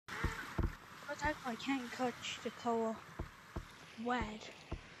like I can't catch the color red.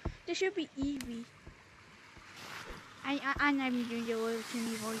 This should be easy. I'm not even doing the little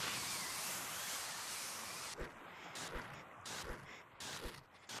Timmy voice.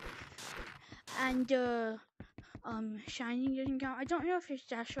 And shining doesn't count. I don't know if it's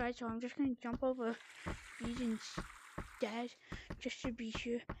dash right, so I'm just gonna jump over these instead, just to be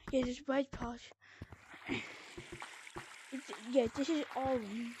sure. Yeah, there's red part. Yeah, this is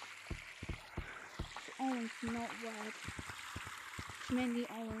orange. It's orange, not red. It's mainly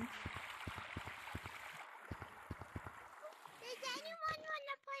orange. Does anyone want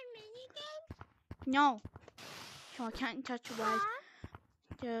to play minigames? No, so I can't touch red.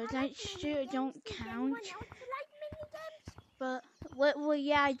 The light still don't count. Does anyone else like minigames? But well,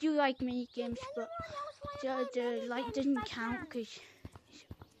 yeah, I do like mini games, but the light doesn't count because it's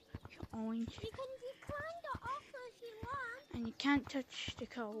orange. You can decline the offer if you want. And you can't touch the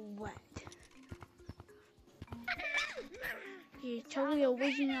color red. It's totally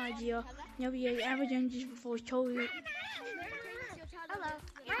original idea. Nobody has ever done this before. It's totally. Hello.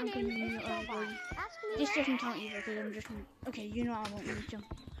 I'm gonna use it already. This doesn't count either because I'm just gonna. Okay, you know I won't use them.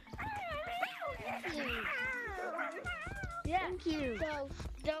 Yeah. Thank you. So,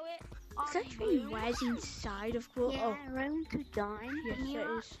 do it. It's actually red inside of course. Yeah, room to dine.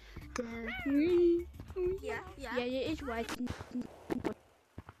 Yes, it is. Yeah. Yeah, it is red.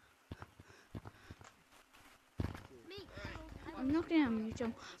 I'm not gonna mute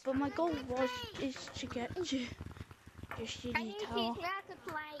them, but my goal is to get to the city tower.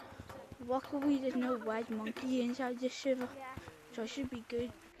 Luckily, there's no red monkey inside this server, so I should be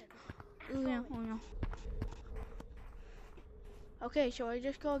good. Oh no. Okay, so I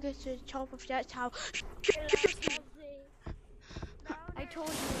just gotta get to the top of that tower. I told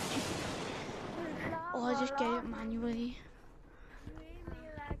you. Or I'll just get it manually.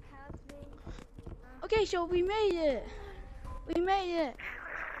 Okay, so we made it! We made it!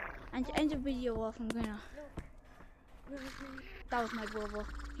 And to end the video off, I'm gonna... That was my brother.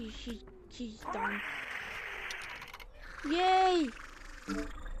 She's done. Yay!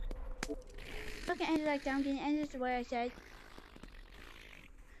 Look at end it like that. I'm gonna end it the way I said.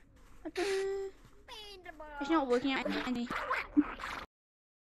 It's not working out.